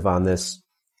perspective on this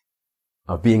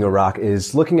of being a rock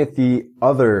is looking at the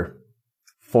other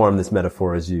form this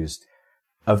metaphor is used,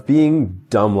 of being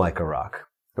dumb like a rock.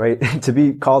 Right? To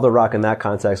be called a rock in that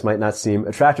context might not seem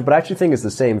attractive, but I actually think it's the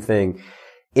same thing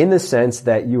in the sense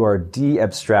that you are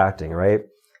de-abstracting, right?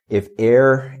 If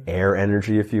air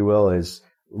energy, if you will, is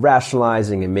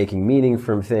rationalizing and making meaning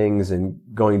from things and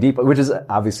going deep, which is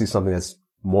obviously something that's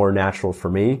more natural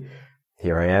for me.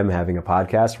 Here I am having a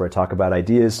podcast where I talk about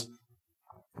ideas.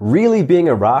 Really being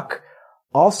a rock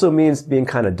also means being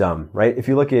kind of dumb, right? If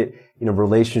you look at,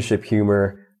 relationship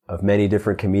humor of many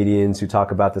different comedians who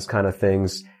talk about this kind of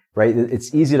things, right?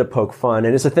 It's easy to poke fun.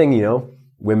 And it's a thing,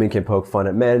 women can poke fun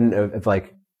at men. If when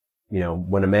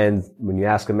you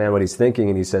ask a man what he's thinking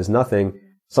and he says nothing,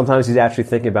 sometimes he's actually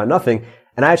thinking about nothing.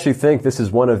 And I actually think this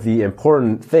is one of the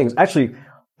important things. Actually,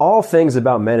 all things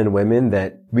about men and women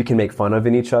that we can make fun of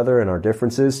in each other and our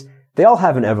differences, they all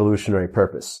have an evolutionary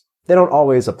purpose. They don't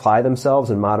always apply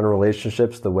themselves in modern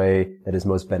relationships the way that is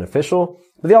most beneficial,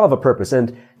 but they all have a purpose.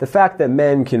 And the fact that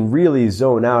men can really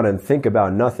zone out and think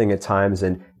about nothing at times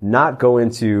and not go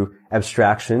into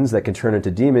abstractions that can turn into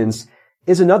demons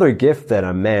is another gift that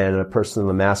a man, a person in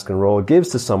the masculine role, gives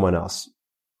to someone else.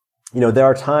 There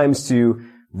are times to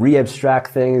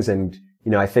re-abstract things, and,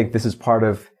 I think this is part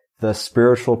of the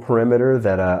spiritual perimeter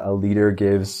that a leader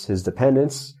gives his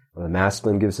dependents, or the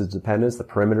masculine gives his dependents, the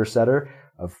perimeter setter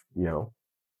of,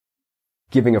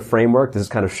 giving a framework. This is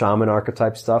kind of shaman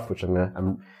archetype stuff, which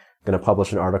I'm gonna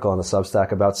publish an article on the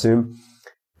Substack about soon.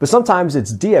 But sometimes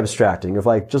it's de-abstracting of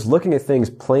like just looking at things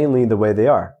plainly the way they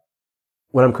are.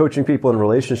 When I'm coaching people in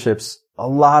relationships, a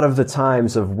lot of the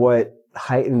times of what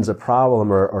heightens a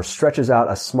problem or stretches out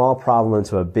a small problem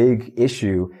into a big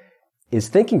issue is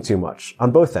thinking too much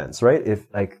on both ends, right? If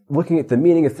like looking at the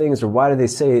meaning of things, or why do they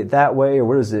say it that way, or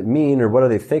what does it mean, or what are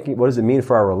they thinking, what does it mean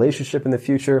for our relationship in the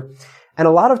future? And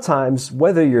a lot of times,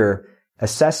 whether your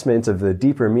assessment of the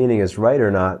deeper meaning is right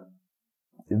or not,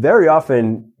 very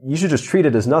often you should just treat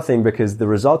it as nothing, because the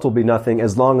result will be nothing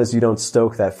as long as you don't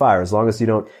stoke that fire, as long as you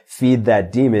don't feed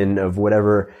that demon of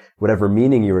whatever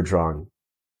meaning you were drawing.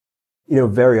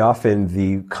 Very often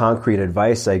the concrete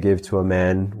advice I give to a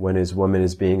man when his woman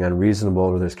is being unreasonable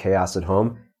or there's chaos at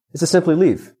home is to simply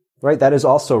leave, right? That is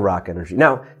also rock energy.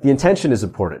 Now, the intention is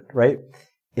important, right?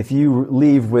 If you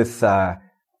leave with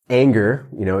anger,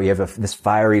 you have this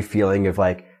fiery feeling of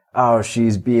like, oh,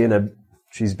 she's being a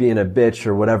bitch,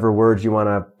 or whatever words you want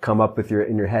to come up with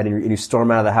in your head, and you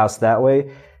storm out of the house that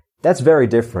way. That's very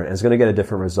different. It's going to get a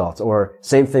different result. Or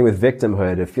same thing with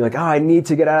victimhood. If you're like, oh, I need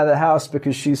to get out of the house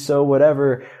because she's so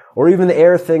whatever. Or even the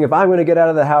air thing. If I'm going to get out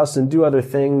of the house and do other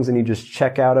things, and you just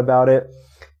check out about it.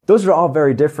 Those are all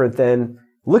very different than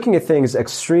looking at things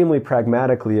extremely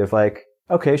pragmatically of like,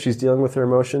 okay, she's dealing with her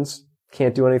emotions.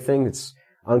 Can't do anything. It's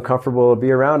uncomfortable to be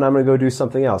around. I'm going to go do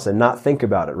something else and not think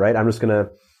about it, right? I'm just going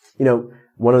to,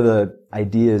 one of the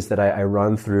ideas that I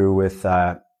run through with,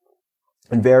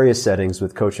 in various settings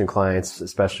with coaching clients,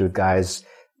 especially with guys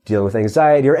dealing with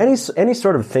anxiety or any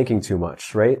sort of thinking too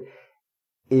much, right,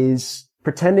 is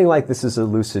pretending like this is a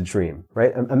lucid dream,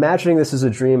 right? Imagining this is a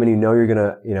dream and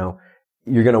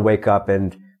you're gonna wake up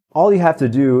and all you have to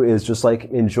do is just like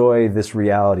enjoy this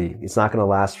reality. It's not gonna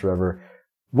last forever.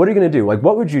 What are you going to do? Like,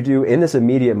 what would you do in this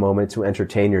immediate moment to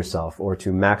entertain yourself or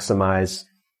to maximize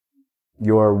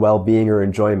your well-being or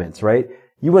enjoyment, right?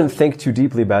 You wouldn't think too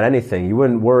deeply about anything. You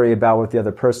wouldn't worry about what the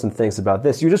other person thinks about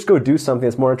this. You just go do something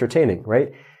that's more entertaining,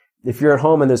 right? If you're at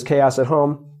home and there's chaos at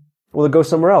home, well, go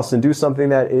somewhere else and do something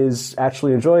that is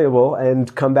actually enjoyable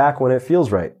and come back when it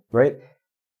feels right, right?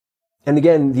 And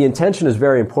again, the intention is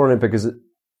very important because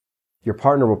your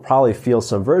partner will probably feel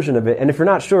some version of it. And if you're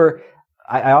not sure,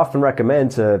 I often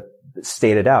recommend to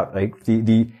state it out. Like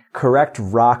the correct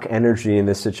rock energy in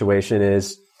this situation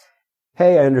is,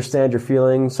 hey, I understand you're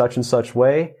feeling such and such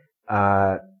way.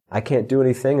 I can't do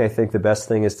anything. I think the best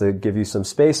thing is to give you some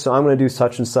space. So I'm going to do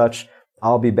such and such.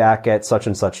 I'll be back at such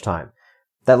and such time.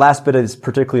 That last bit is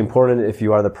particularly important if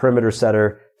you are the perimeter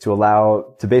setter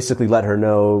to basically let her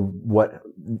know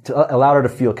to allow her to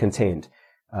feel contained,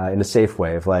 in a safe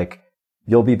way of like,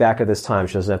 you'll be back at this time.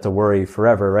 She doesn't have to worry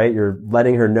forever, right? You're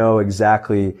letting her know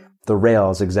exactly the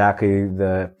rails, exactly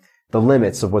the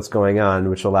limits of what's going on,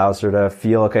 which allows her to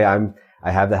feel, okay,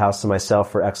 I have the house to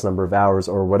myself for X number of hours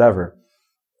or whatever.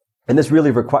 And this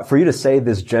really for you to say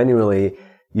this genuinely,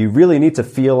 you really need to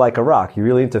feel like a rock. You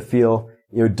really need to feel,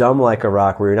 dumb like a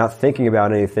rock where you're not thinking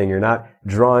about anything. You're not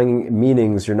drawing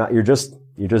meanings. You're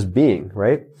just being,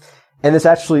 right? And this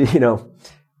actually,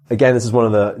 again, this is one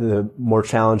of the more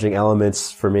challenging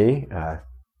elements for me,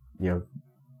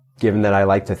 given that I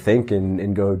like to think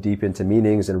and go deep into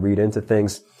meanings and read into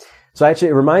things. So actually,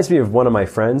 it reminds me of one of my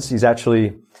friends. He's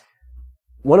actually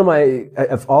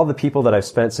of all the people that I've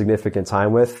spent significant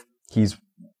time with, he's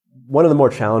one of the more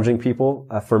challenging people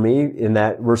for me in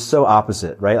that we're so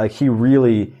opposite, right? Like he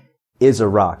really is a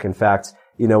rock. In fact,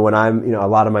 when I'm, a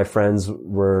lot of my friends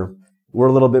we're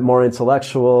a little bit more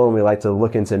intellectual and we like to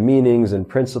look into meanings and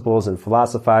principles and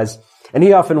philosophize. And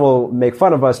he often will make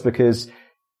fun of us because,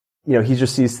 he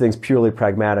just sees things purely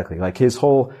pragmatically. Like his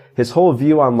whole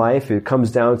view on life, it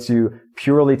comes down to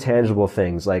purely tangible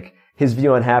things. Like his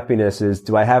view on happiness is,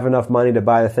 do I have enough money to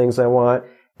buy the things I want?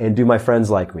 And do my friends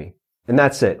like me? And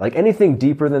that's it. Like anything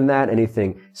deeper than that,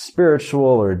 anything spiritual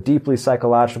or deeply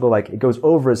psychological, like it goes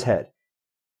over his head.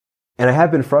 And I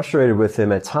have been frustrated with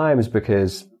him at times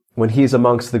because when he's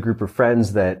amongst the group of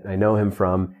friends that I know him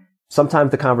from,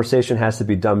 sometimes the conversation has to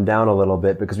be dumbed down a little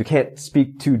bit because we can't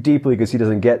speak too deeply because he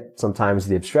doesn't get sometimes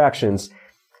the abstractions.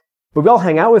 But we all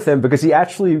hang out with him because he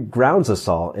actually grounds us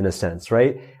all in a sense,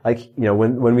 right? Like,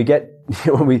 when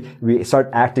we start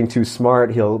acting too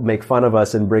smart, he'll make fun of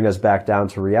us and bring us back down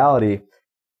to reality.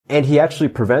 And he actually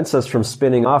prevents us from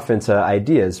spinning off into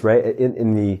ideas, right?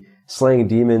 In the Slaying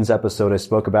Demons episode, I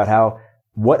spoke about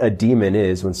what a demon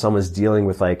is when someone's dealing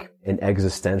with like an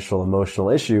existential emotional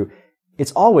issue.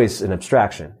 It's always an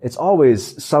abstraction. It's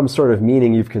always some sort of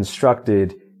meaning you've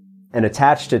constructed and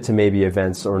attached it to maybe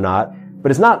events or not. But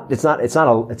it's not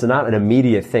an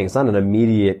immediate thing. It's not an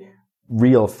immediate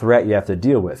real threat you have to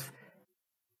deal with.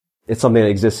 It's something that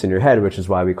exists in your head, which is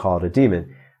why we call it a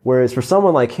demon. Whereas for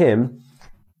someone like him,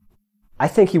 I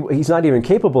think he's not even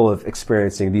capable of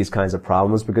experiencing these kinds of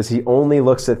problems because he only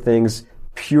looks at things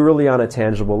purely on a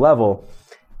tangible level.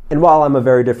 And while I'm a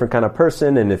very different kind of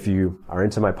person, and if you are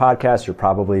into my podcast, you're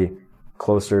probably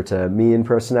closer to me in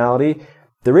personality,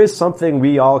 there is something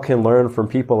we all can learn from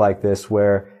people like this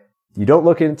where you don't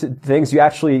look into things,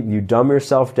 you dumb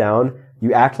yourself down,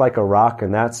 you act like a rock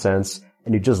in that sense,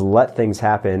 and you just let things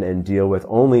happen and deal with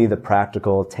only the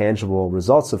practical, tangible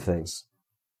results of things.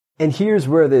 And here's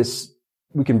where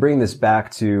we can bring this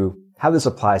back to how this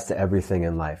applies to everything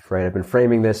in life, right? I've been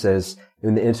framing this as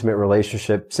in the intimate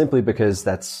relationship simply because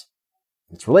it's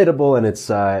relatable and it's,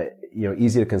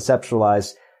 easy to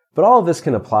conceptualize. But all of this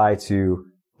can apply to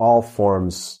all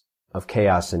forms of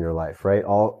chaos in your life, right?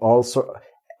 All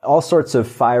sorts of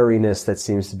fieriness that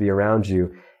seems to be around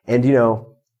you. And,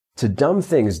 to dumb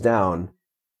things down,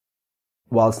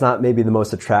 while it's not maybe the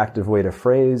most attractive way to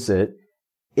phrase it,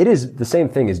 it is the same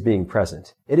thing as being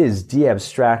present. It is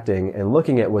de-abstracting and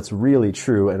looking at what's really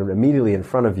true and immediately in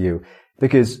front of you,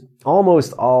 because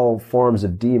almost all forms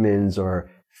of demons or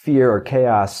fear or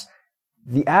chaos,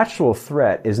 the actual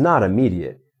threat is not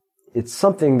immediate. It's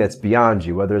something that's beyond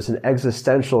you, whether it's an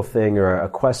existential thing or a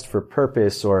quest for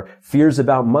purpose or fears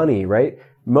about money, right?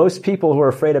 Most people who are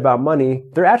afraid about money,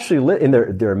 they're actually in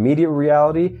their immediate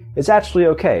reality, it's actually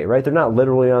okay, right? They're not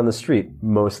literally on the street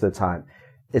most of the time.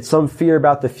 It's some fear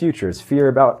about the future. It's fear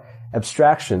about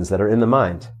abstractions that are in the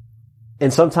mind.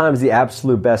 And sometimes the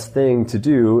absolute best thing to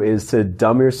do is to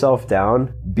dumb yourself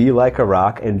down, be like a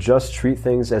rock, and just treat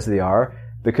things as they are,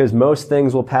 because most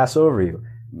things will pass over you.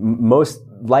 Most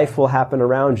life will happen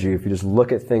around you if you just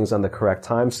look at things on the correct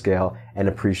time scale and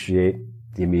appreciate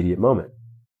the immediate moment.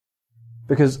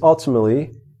 Because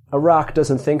ultimately, a rock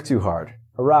doesn't think too hard.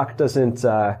 A rock doesn't,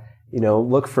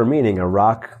 look for meaning. A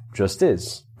rock just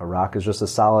is. A rock is just a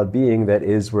solid being that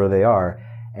is where they are.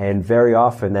 And very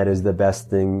often that is the best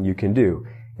thing you can do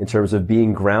in terms of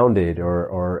being grounded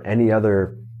or any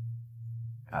other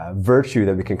virtue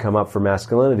that we can come up for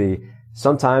masculinity.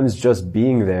 Sometimes just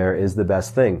being there is the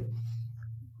best thing.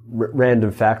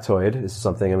 Random factoid, this is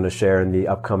something I'm going to share in the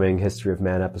upcoming History of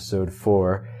Man episode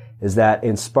 4, is that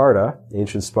in Sparta,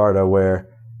 ancient Sparta, where,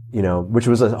 which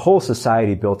was a whole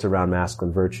society built around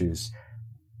masculine virtues,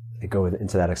 I go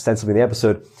into that extensively in the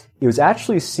episode, it was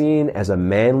actually seen as a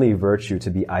manly virtue to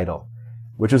be idle,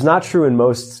 which was not true in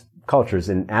most cultures.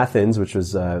 In Athens, which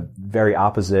was very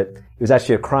opposite, it was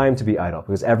actually a crime to be idle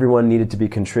because everyone needed to be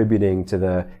contributing to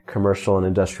the commercial and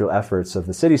industrial efforts of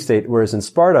the city-state, whereas in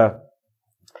Sparta,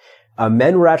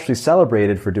 men were actually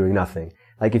celebrated for doing nothing.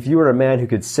 Like if you were a man who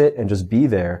could sit and just be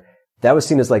there, that was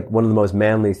seen as like one of the most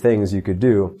manly things you could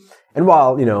do. And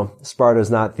while, Sparta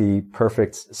is not the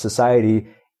perfect society,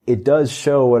 it does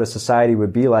show what a society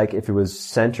would be like if it was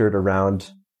centered around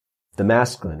the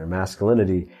masculine or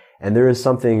masculinity. And there is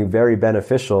something very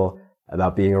beneficial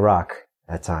about being a rock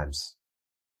at times.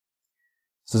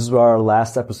 So this is our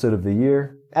last episode of the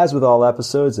year. As with all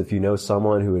episodes, if you know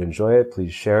someone who would enjoy it,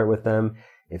 please share it with them.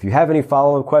 If you have any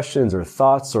follow-up questions or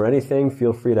thoughts or anything,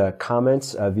 feel free to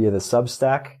comment via the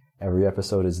Substack. Every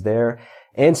episode is there.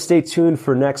 And stay tuned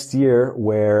for next year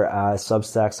where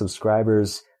Substack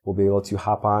subscribers will be able to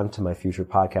hop on to my future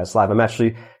podcast live. I'm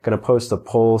actually going to post a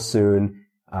poll soon,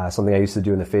 something I used to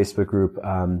do in the Facebook group,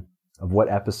 of what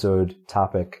episode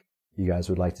topic you guys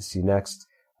would like to see next,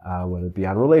 whether it be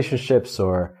on relationships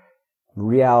or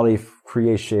reality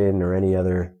creation or any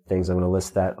other things. I'm going to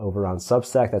list that over on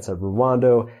Substack. That's at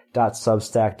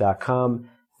ruwando.substack.com.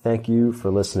 Thank you for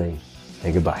listening,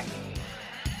 and goodbye.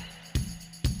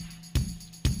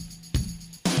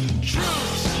 True.